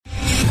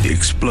The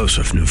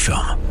explosive new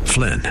film,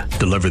 Flynn,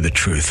 deliver the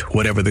truth,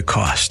 whatever the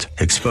cost,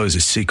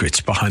 exposes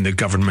secrets behind the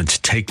government's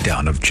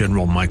takedown of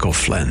General Michael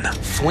Flynn.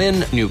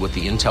 Flynn knew what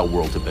the intel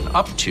world had been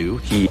up to.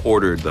 He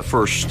ordered the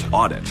first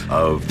audit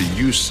of the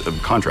use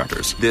of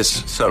contractors.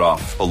 This set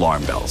off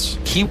alarm bells.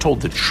 He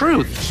told the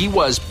truth. He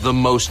was the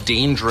most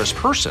dangerous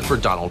person for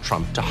Donald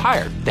Trump to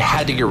hire. They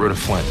had to get rid of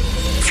Flynn.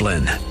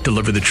 Flynn,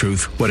 deliver the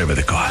truth, whatever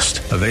the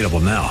cost. Available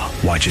now.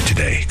 Watch it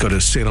today. Go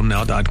to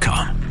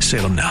salemnow.com.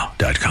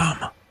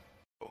 salemnow.com.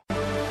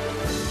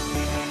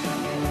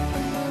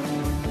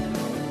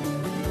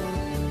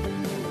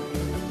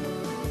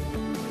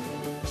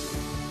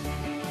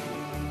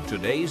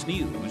 Today's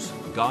news,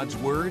 God's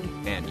Word,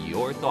 and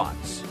your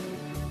thoughts.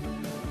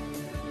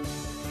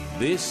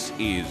 This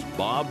is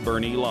Bob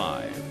Burney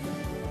Live.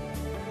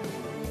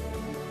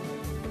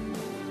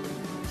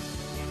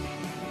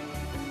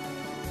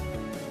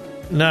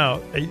 Now,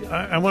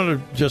 I want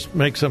to just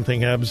make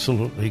something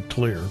absolutely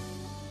clear.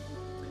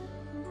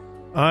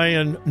 I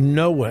in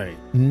no way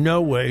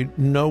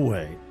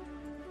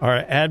are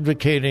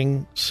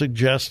advocating,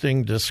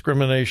 suggesting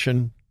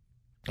discrimination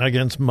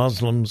against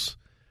Muslims.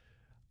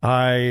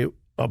 I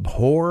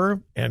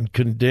abhor and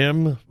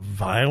condemn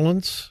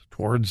violence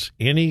towards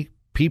any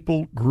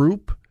people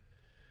group.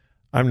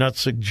 I'm not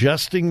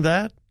suggesting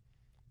that,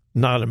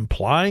 not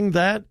implying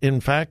that.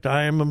 In fact,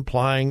 I am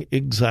implying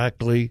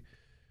exactly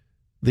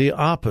the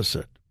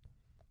opposite.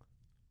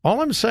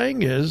 All I'm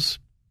saying is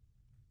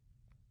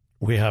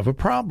we have a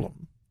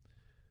problem.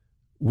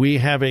 We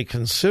have a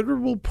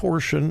considerable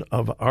portion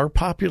of our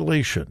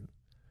population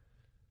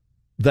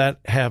that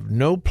have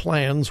no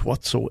plans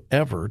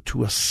whatsoever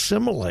to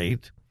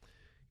assimilate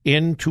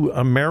into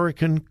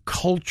American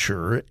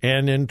culture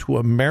and into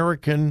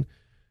American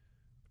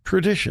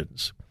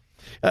traditions.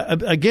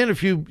 Again,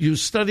 if you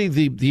study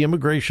the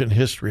immigration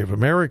history of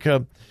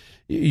America,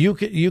 you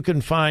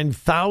can find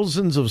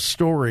thousands of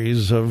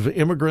stories of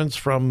immigrants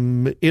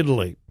from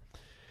Italy.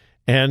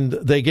 And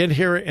they get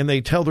here and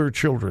they tell their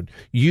children,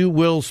 you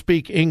will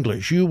speak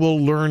English, you will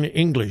learn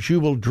English,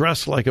 you will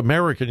dress like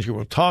Americans, you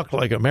will talk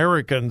like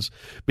Americans,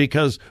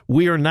 because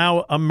we are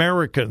now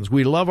Americans.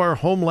 We love our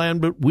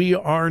homeland, but we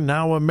are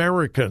now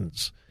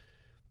Americans.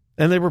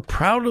 And they were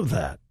proud of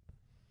that.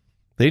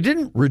 They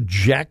didn't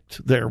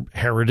reject their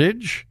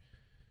heritage,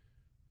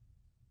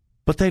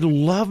 but they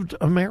loved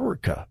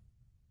America.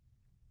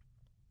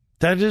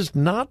 That is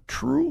not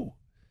true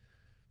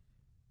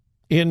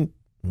in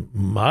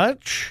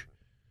much,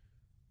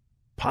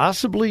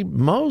 possibly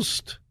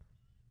most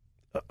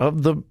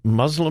of the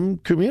Muslim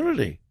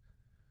community.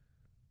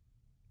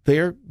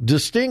 They're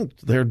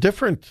distinct. They're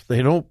different.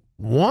 They don't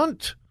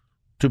want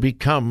to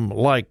become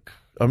like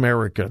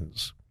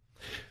Americans.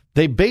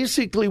 They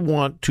basically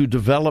want to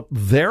develop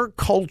their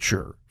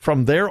culture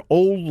from their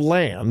old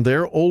land,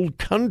 their old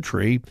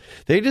country.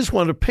 They just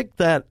want to pick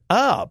that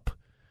up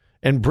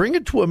and bring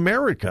it to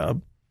America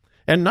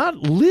and not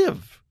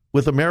live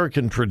with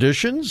American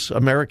traditions,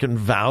 American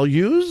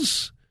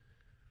values.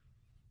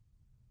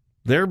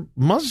 They're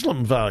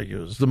Muslim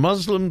values, the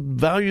Muslim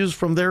values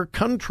from their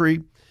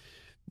country,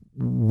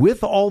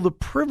 with all the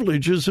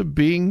privileges of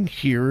being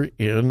here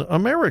in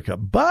America.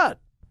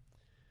 But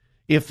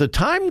if the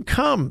time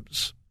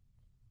comes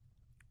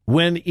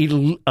when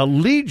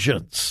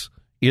allegiance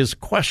is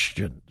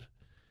questioned,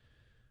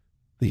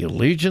 the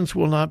allegiance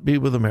will not be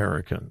with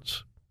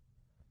Americans,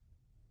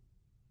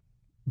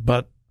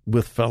 but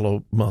with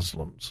fellow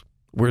Muslims.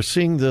 We're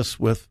seeing this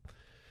with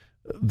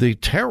the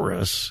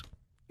terrorists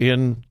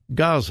in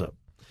Gaza.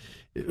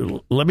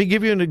 Let me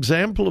give you an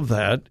example of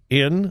that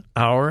in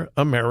our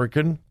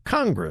American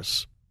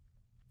Congress.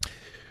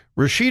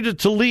 Rashida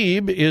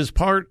Tlaib is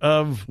part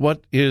of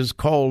what is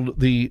called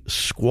the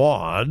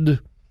Squad.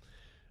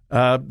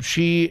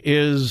 She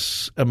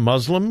is a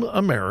Muslim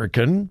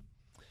American,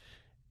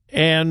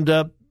 and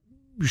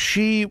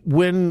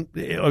when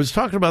I was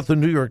talking about the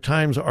New York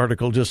Times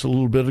article just a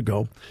little bit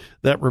ago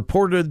that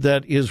reported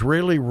that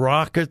Israeli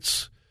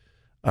rockets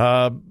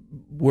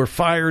were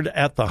fired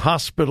at the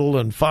hospital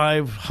and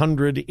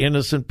 500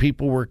 innocent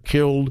people were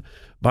killed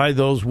by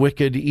those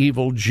wicked,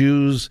 evil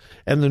Jews.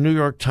 And the New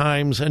York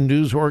Times and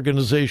news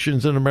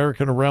organizations in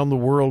America and around the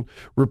world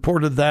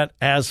reported that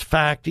as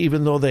fact,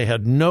 even though they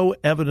had no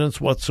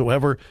evidence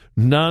whatsoever,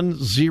 none,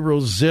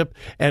 zero, zip.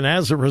 And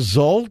as a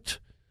result,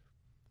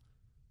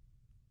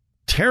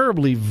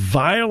 terribly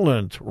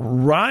violent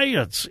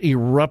riots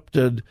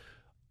erupted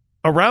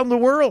around the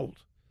world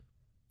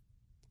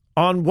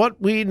on what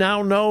we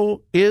now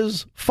know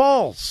is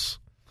false.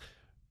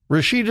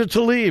 Rashida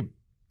Tlaib,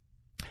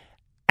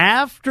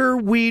 after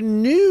we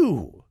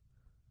knew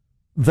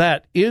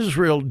that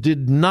Israel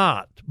did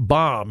not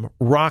bomb,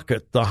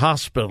 rocket the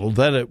hospital,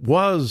 that it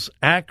was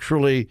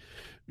actually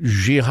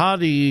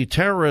jihadi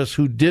terrorists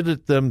who did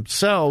it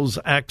themselves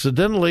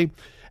accidentally,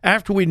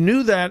 after we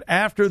knew that,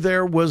 after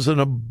there was an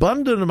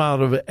abundant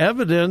amount of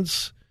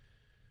evidence,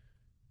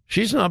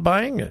 she's not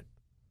buying it.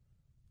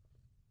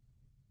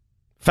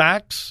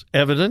 Facts,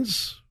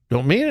 evidence,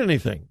 don't mean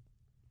anything.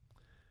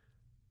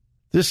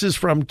 This is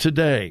from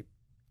today.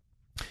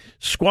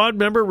 Squad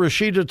member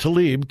Rashida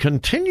Tlaib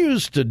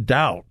continues to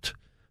doubt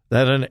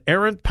that an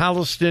errant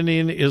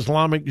Palestinian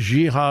Islamic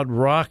Jihad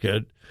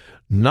rocket,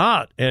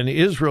 not an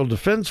Israel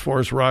Defense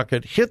Force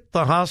rocket, hit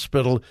the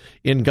hospital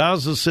in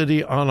Gaza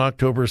City on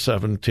October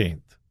 17th.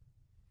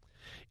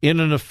 In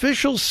an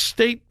official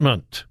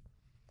statement,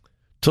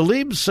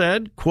 Tlaib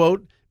said,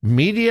 quote,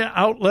 media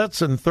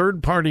outlets and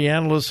third-party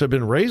analysts have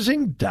been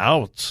raising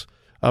doubts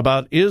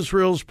about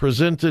Israel's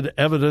presented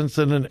evidence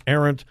that an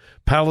errant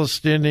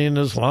Palestinian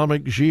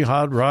Islamic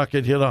Jihad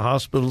rocket hit a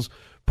hospital's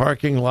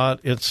parking lot,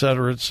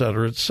 etc.,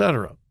 etc.,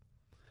 etc.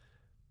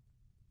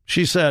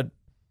 She said,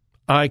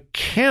 I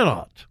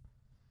cannot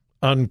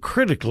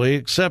uncritically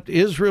accept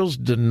Israel's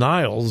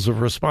denials of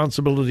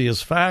responsibility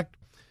as fact,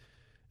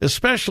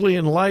 especially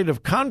in light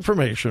of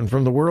confirmation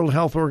from the World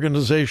Health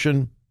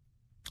Organization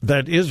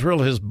that Israel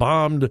has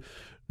bombed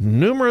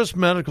numerous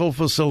medical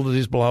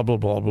facilities, blah, blah,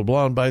 blah, blah,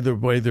 blah. And by the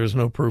way, there's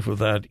no proof of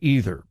that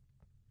either.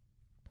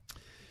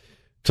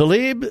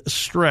 Tlaib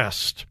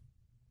stressed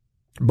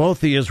both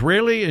the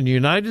Israeli and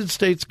United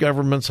States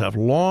governments have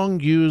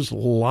long used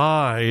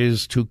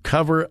lies to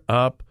cover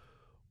up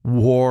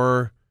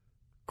war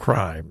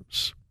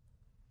crimes.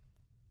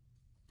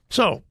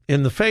 So,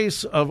 in the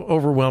face of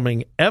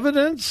overwhelming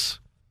evidence,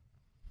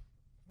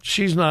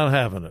 she's not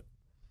having it.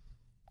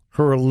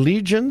 Her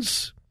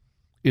allegiance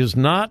is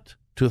not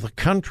to the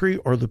country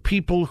or the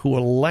people who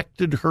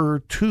elected her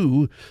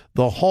to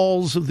the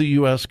halls of the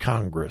U.S.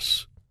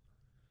 Congress.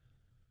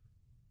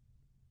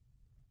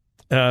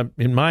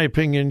 In my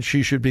opinion,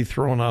 she should be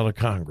thrown out of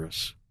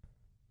Congress.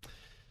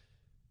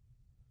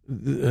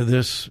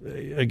 This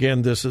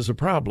is a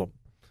problem.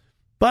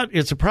 But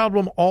it's a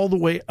problem all the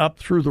way up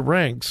through the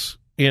ranks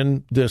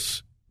in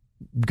this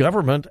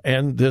government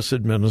and this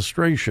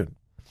administration.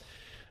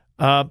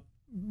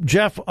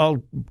 Jeff,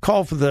 I'll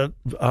call for the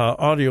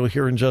audio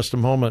here in just a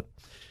moment.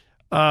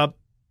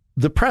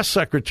 The press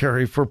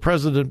secretary for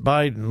President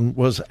Biden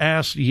was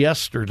asked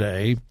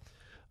yesterday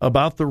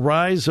about the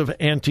rise of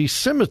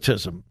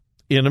anti-Semitism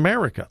in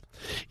America.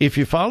 If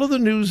you follow the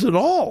news at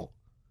all,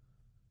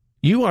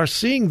 you are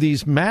seeing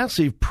these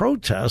massive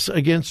protests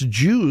against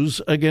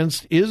Jews,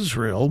 against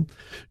Israel,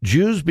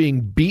 Jews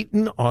being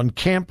beaten on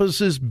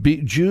campuses,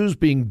 Jews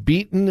being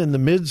beaten in the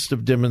midst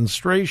of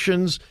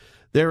demonstrations.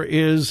 There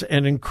is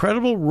an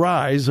incredible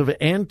rise of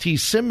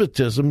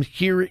anti-Semitism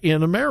here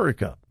in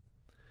America.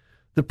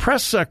 The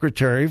press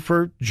secretary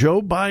for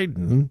Joe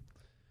Biden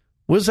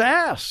was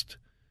asked,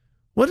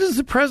 what does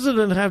the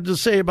president have to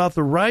say about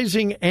the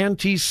rising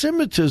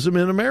anti-Semitism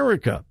in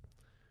America?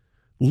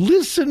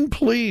 Listen,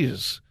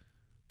 please,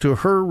 to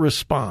her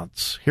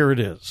response. Here it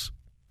is.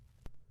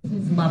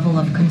 Level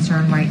of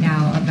concern right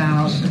now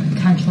about the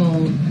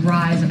potential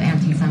rise of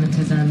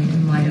anti-Semitism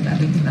in light of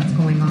everything that's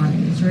going on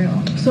in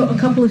Israel? So a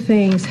couple of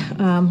things.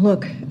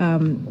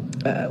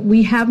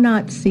 We have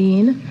not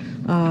seen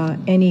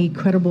any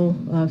credible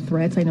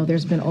threats. I know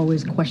there's been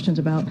always questions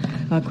about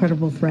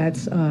credible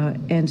threats,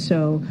 and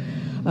so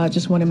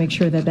just want to make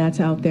sure that that's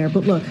out there.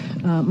 But look,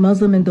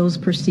 Muslim and those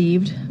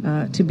perceived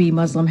to be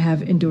Muslim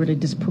have endured a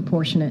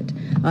disproportionate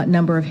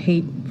number of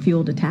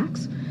hate-fueled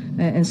attacks.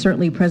 And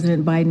certainly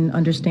President Biden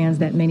understands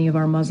that many of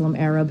our Muslim,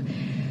 Arab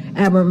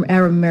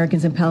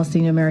Americans and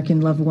Palestinian American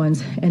loved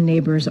ones and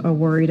neighbors are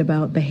worried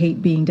about the hate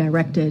being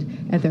directed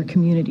at their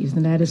communities,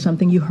 and that is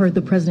something you heard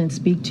the president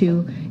speak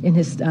to in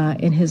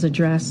his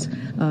address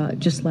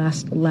just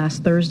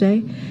last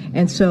Thursday.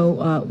 And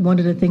so one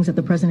of the things that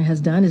the president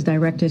has done is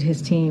directed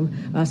his team,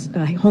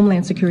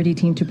 Homeland Security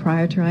team, to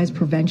prioritize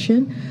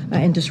prevention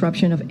and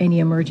disruption of any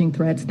emerging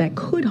threats that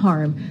could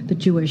harm the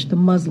Jewish, the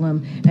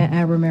Muslim,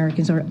 Arab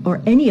Americans,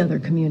 or any other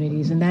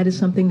communities. And that is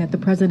something that the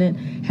president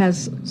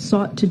has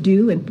sought to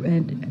do and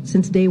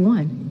since day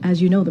one.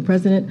 As you know, the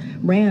president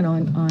ran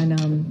on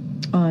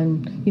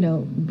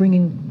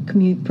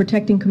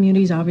protecting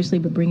communities, obviously,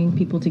 but bringing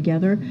people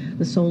together,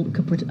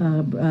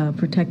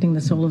 protecting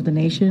the soul of the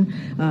nation,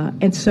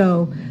 and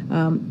so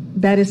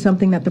that is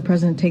something that the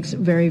president takes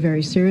very,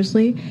 very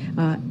seriously,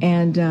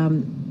 and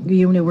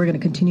we're going to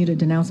continue to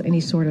denounce any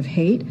sort of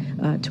hate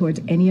towards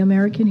any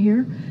American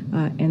here,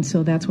 and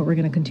so that's what we're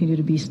going to continue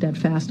to be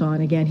steadfast on.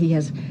 Again, he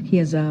has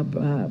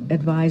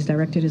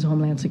directed his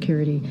Homeland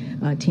Security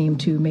team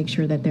to make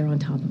sure that they're on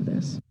top of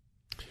this.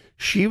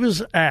 She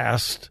was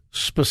asked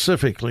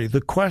specifically, the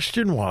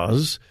question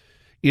was,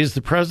 is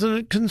the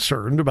president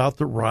concerned about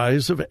the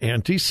rise of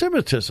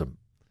anti-Semitism?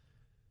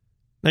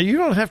 Now, you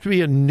don't have to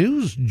be a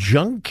news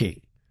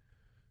junkie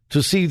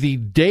to see the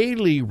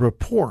daily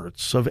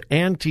reports of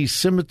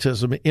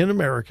anti-Semitism in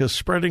America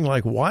spreading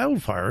like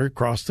wildfire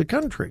across the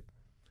country.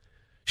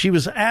 She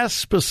was asked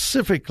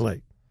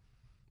specifically,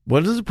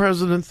 what does the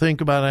president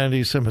think about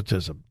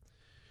anti-Semitism?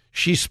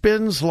 She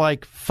spends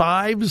like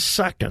 5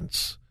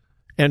 seconds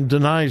and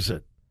denies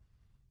it.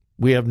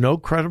 We have no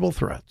credible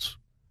threats.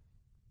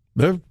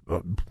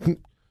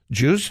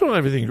 Jews don't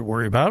have anything to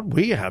worry about.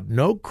 We have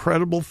no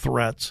credible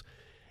threats.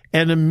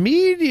 And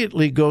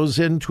immediately goes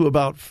into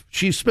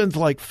she spends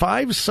like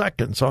 5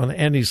 seconds on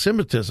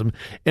anti-Semitism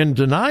and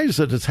denies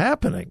that it's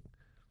happening.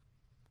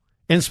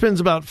 and spends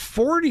about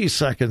 40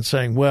 seconds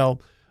saying,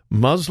 well,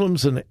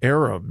 Muslims and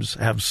Arabs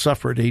have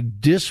suffered a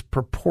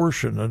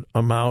disproportionate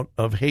amount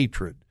of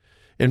hatred.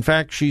 In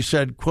fact, she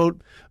said,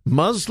 quote,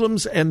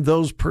 Muslims and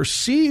those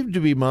perceived to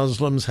be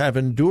Muslims have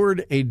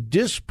endured a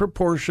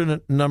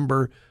disproportionate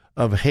number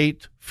of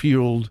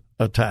hate-fueled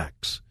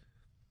attacks.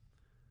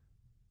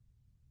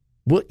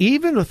 Well,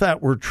 even if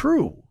that were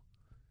true,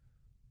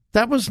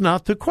 that was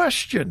not the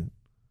question.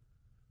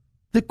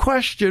 The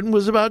question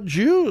was about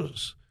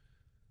Jews,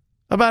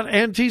 about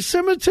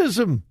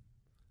anti-Semitism.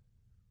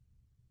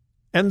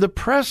 And the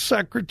press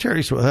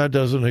secretary said, well, that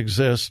doesn't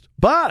exist.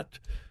 But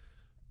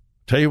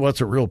tell you what's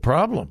a real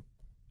problem: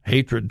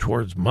 hatred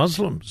towards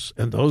Muslims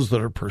and those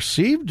that are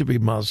perceived to be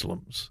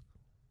Muslims.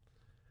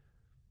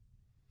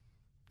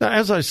 Now,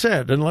 as I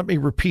said, and let me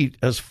repeat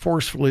as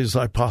forcefully as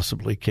I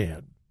possibly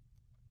can,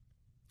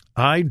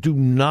 I do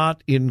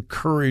not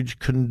encourage,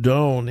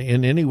 condone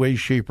in any way,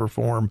 shape, or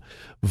form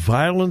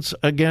violence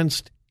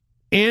against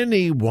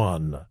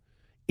anyone,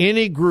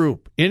 any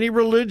group, any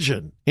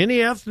religion,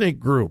 any ethnic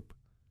group.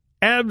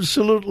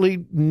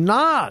 Absolutely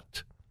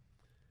not.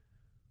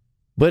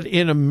 But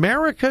in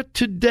America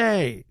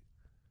today,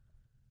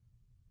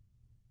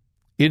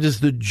 it is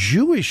the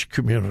Jewish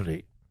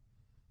community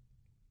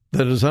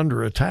that is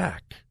under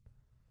attack.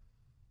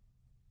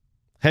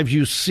 Have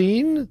you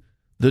seen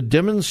the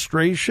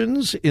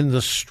demonstrations in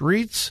the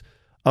streets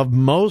of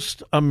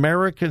most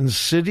American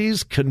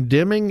cities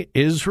condemning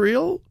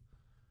Israel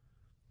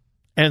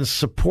and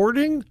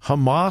supporting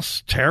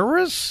Hamas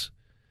terrorists?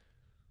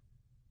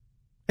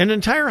 An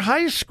entire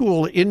high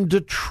school in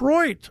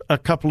Detroit a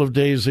couple of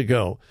days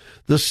ago,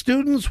 the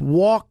students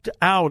walked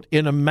out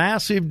in a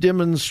massive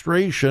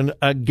demonstration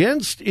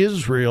against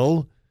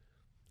Israel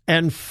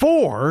and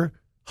for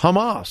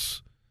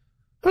Hamas.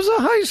 It was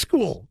a high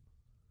school.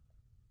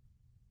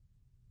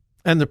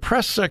 And the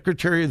press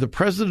secretary, the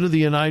president of the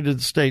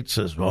United States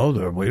says, well,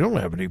 we don't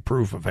have any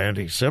proof of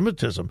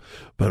anti-Semitism,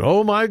 but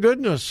oh my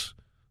goodness,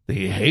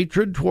 the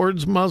hatred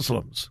towards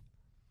Muslims.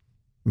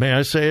 May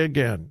I say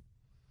again,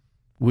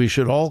 we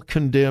should all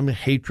condemn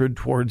hatred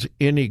towards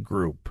any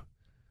group.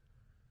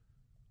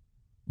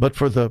 But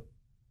for the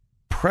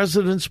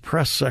president's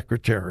press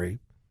secretary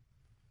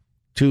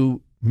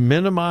to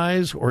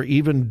minimize or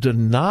even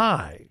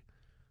deny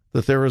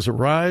that there is a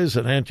rise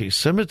in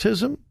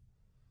anti-Semitism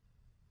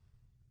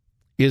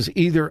is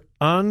either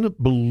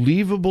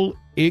unbelievable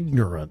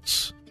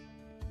ignorance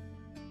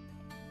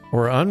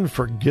or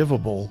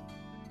unforgivable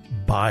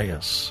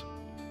bias.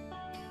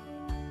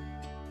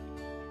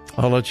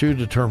 I'll let you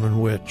determine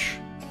which.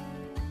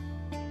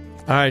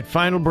 All right,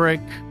 final break.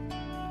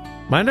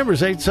 My number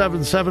is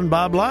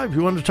 877-BOB-LIVE. If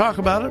you want to talk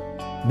about it,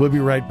 we'll be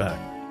right back.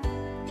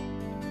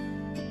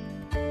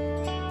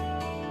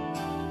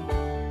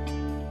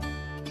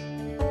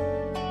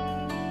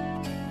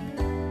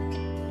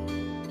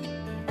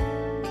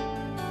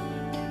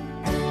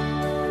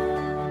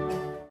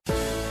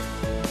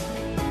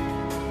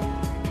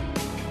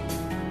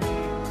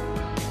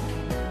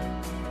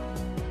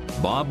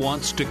 Bob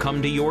wants to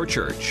come to your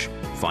church.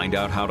 Find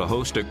out how to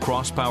host a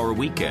Crosspower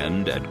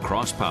weekend at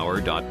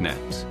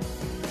crosspower.net.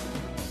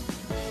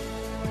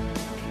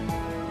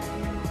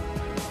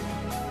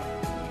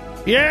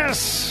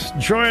 Yes,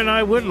 Joy and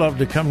I would love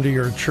to come to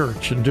your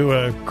church and do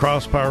a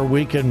Crosspower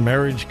weekend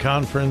marriage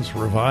conference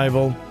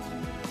revival.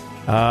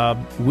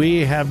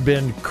 We have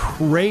been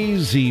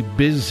crazy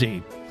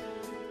busy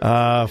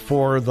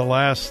for the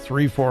last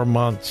 3-4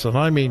 months, and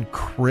I mean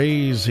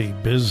crazy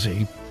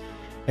busy,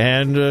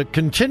 and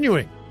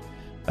continuing.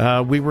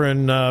 We were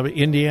in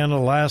Indiana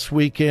last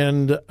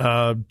weekend.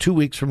 2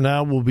 weeks from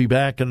now, we'll be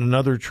back in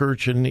another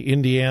church in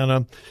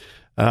Indiana.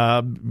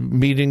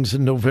 Meetings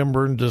in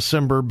November and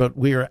December, but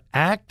we are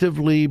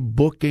actively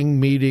booking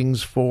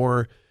meetings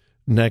for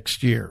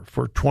next year,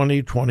 for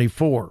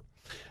 2024.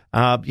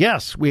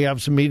 Yes, we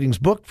have some meetings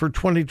booked for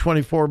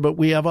 2024, but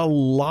we have a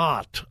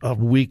lot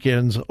of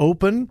weekends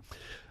open.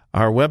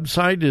 Our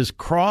website is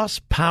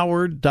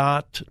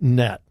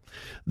crosspower.net.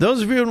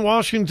 Those of you in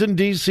Washington,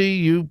 D.C.,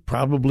 you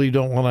probably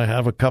don't want to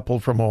have a couple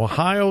from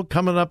Ohio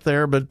coming up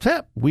there,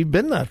 but we've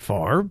been that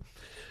far.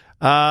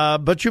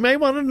 But you may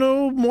want to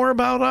know more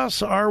about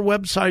us. Our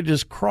website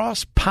is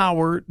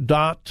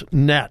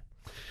crosspower.net.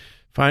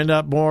 Find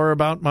out more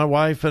about my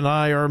wife and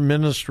I, our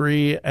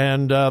ministry,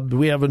 and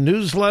we have a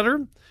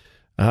newsletter.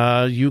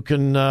 You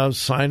can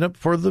sign up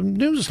for the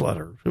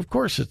newsletter. Of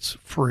course, it's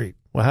free.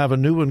 We'll have a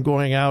new one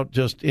going out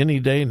just any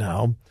day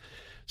now.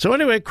 So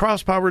anyway,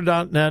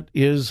 crosspower.net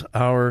is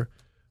our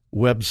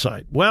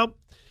website. Well,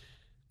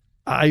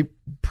 I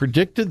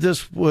predicted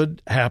this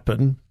would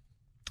happen.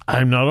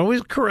 I'm not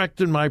always correct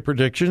in my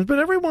predictions, but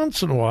every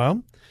once in a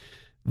while,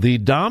 the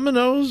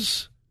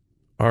dominoes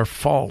are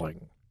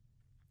falling.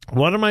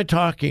 What am I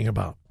talking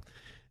about?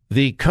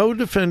 The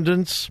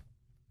co-defendants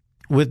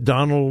with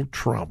Donald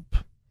Trump.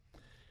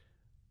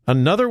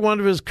 Another one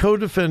of his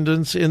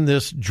co-defendants in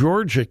this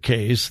Georgia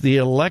case, the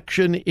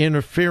election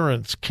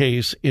interference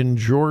case in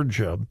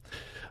Georgia,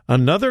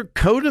 another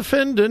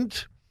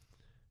co-defendant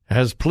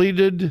has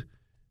pleaded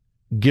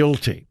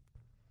guilty.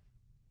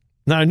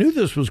 Now, I knew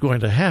this was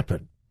going to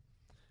happen.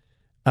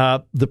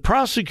 The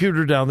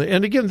prosecutor down there,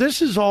 and again,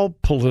 this is all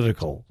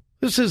political.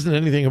 This isn't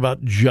anything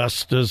about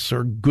justice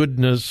or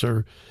goodness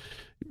or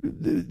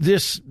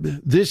this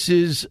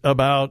is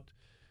about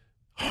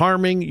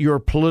harming your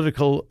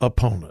political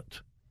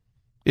opponent.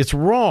 It's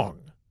wrong.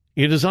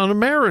 It is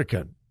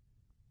un-American,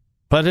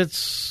 but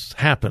it's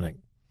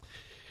happening.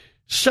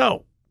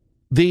 So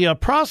the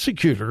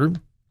prosecutor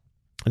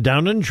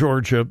down in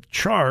Georgia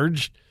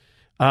charged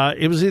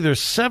it was either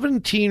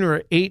 17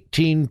 or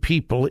 18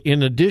 people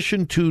in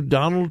addition to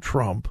Donald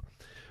Trump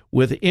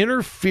with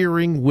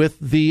interfering with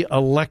the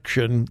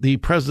election, the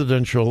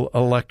presidential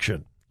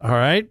election. All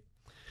right?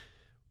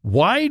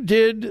 Why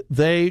did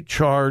they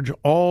charge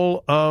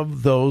all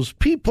of those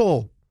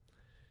people?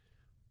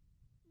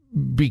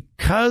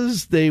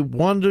 Because they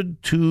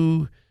wanted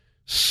to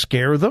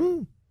scare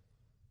them?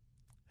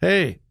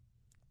 Hey,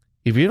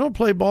 if you don't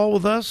play ball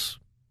with us,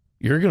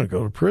 you're going to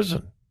go to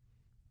prison.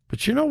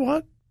 But you know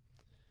what?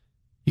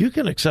 You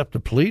can accept a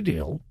plea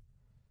deal.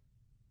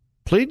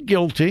 Plead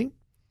guilty.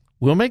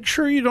 We'll make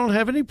sure you don't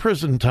have any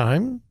prison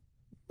time.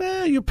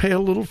 You pay a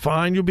little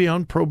fine. You'll be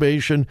on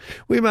probation.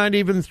 We might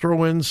even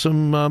throw in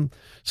some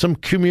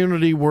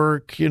community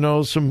work,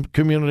 some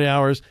community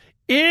hours,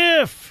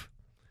 if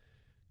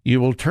you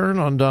will turn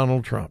on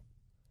Donald Trump,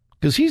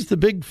 because he's the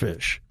big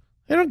fish.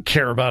 They don't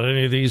care about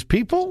any of these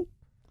people.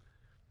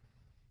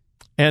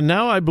 And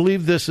now I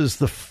believe this is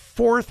the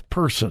fourth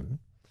person,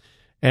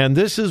 and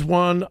this is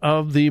one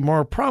of the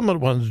more prominent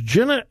ones.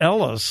 Jenna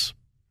Ellis,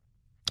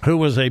 who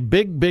was a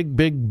big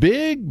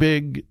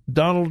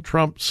Donald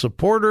Trump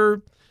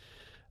supporter.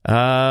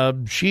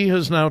 She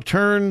has now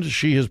turned.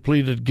 She has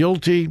pleaded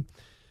guilty.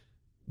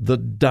 The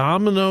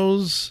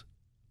dominoes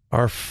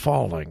are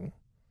falling,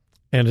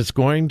 and it's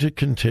going to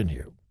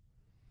continue.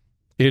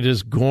 It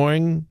is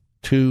going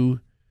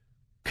to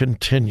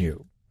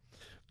continue.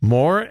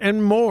 More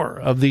and more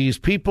of these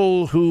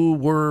people who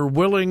were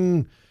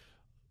willing,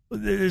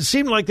 it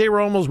seemed like they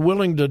were almost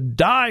willing to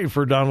die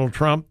for Donald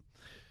Trump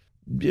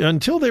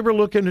until they were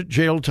looking at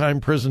jail time,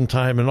 prison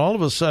time, and all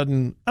of a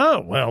sudden,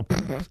 oh, well,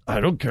 I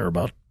don't care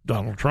about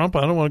Donald Trump.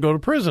 I don't want to go to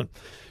prison.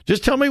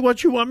 Just tell me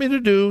what you want me to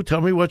do.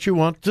 Tell me what you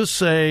want to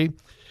say.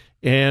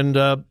 And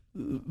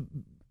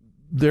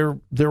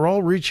they're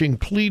all reaching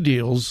plea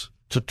deals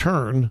to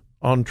turn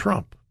on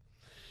Trump.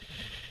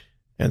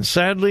 And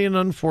sadly and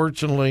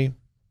unfortunately,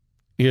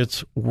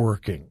 it's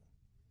working.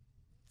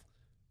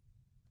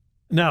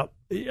 Now,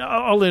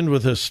 I'll end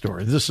with this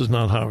story. This is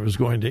not how it was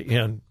going to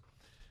end.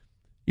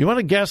 You want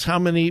to guess how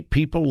many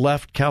people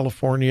left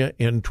California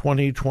in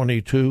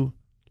 2022?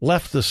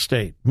 Left the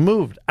state,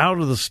 moved out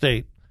of the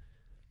state.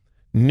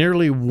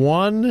 Nearly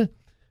 1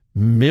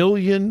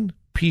 million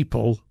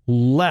people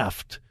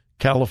left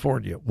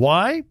California.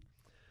 Why?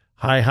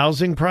 High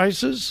housing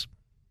prices,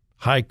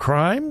 high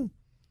crime,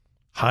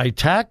 high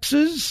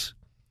taxes.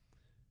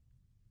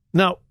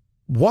 Now,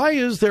 why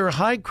is there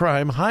high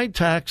crime, high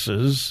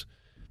taxes,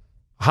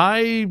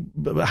 high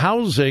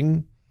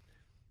housing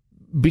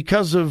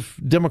because of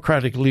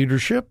Democratic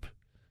leadership?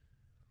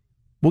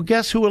 Well,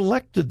 guess who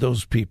elected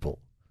those people?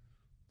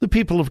 The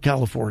people of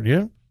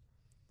California.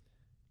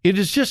 It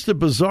is just a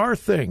bizarre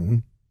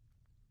thing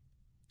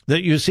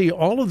that you see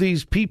all of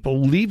these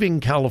people leaving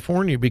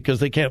California because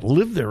they can't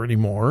live there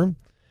anymore.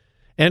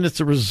 And it's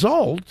a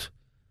result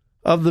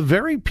of the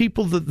very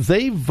people that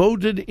they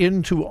voted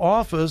into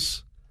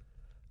office.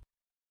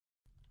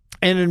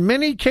 And in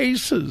many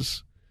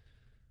cases,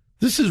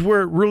 this is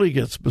where it really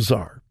gets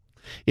bizarre.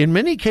 In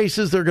many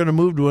cases, they're going to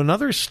move to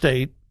another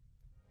state.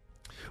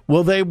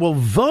 Well, they will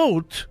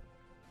vote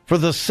for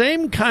the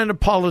same kind of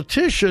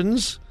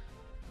politicians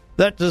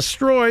that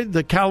destroyed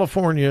the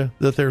California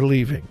that they're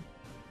leaving.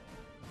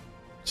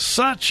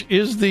 Such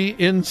is the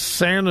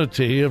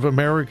insanity of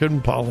American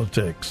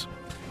politics.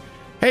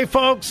 Hey,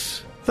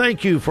 folks,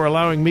 thank you for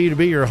allowing me to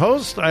be your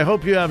host. I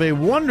hope you have a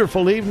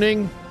wonderful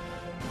evening.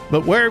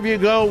 But wherever you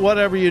go,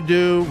 whatever you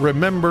do,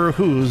 remember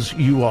whose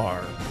you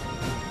are.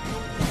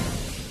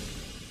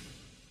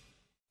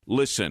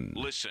 Listen.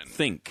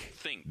 Think.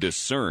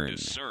 Discern.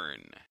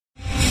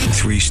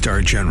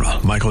 3-star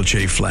General Michael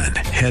J. Flynn,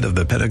 head of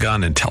the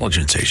Pentagon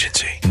Intelligence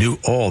Agency, knew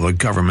all the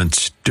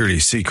government's dirty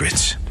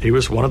secrets. He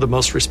was one of the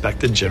most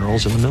respected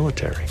generals in the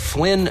military.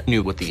 Flynn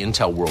knew what the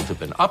intel world had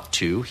been up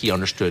to. He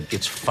understood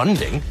its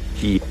funding.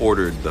 He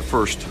ordered the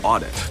first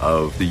audit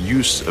of the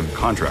use of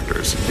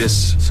contractors.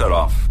 This set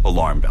off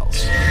alarm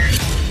bells.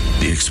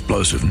 The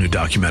explosive new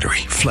documentary,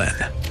 Flynn,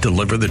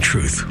 Deliver the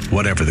Truth,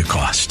 Whatever the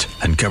Cost,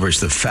 uncovers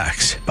the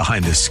facts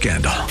behind this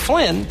scandal.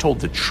 Flynn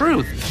told the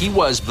truth. He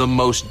was the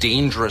most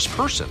dangerous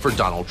person for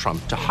Donald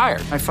Trump to hire.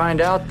 I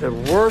find out the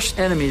worst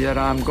enemy that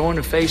I'm going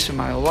to face in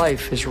my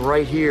life is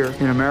right here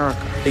in America.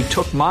 They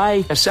took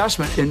my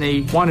assessment and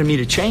they wanted me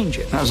to change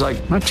it. And I was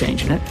like, I'm not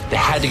changing it. They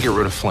had to get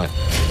rid of Flynn.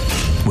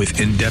 With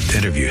in-depth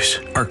interviews,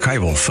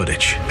 archival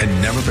footage,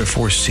 and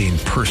never-before-seen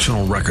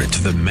personal records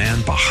of the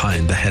man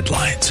behind the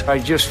headlines. I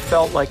just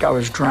felt like I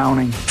was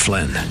drowning.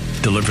 Flynn,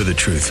 deliver the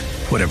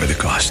truth, whatever the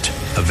cost.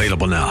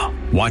 Available now.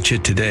 Watch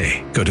it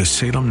today. Go to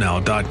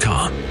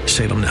salemnow.com.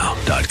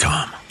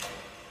 salemnow.com.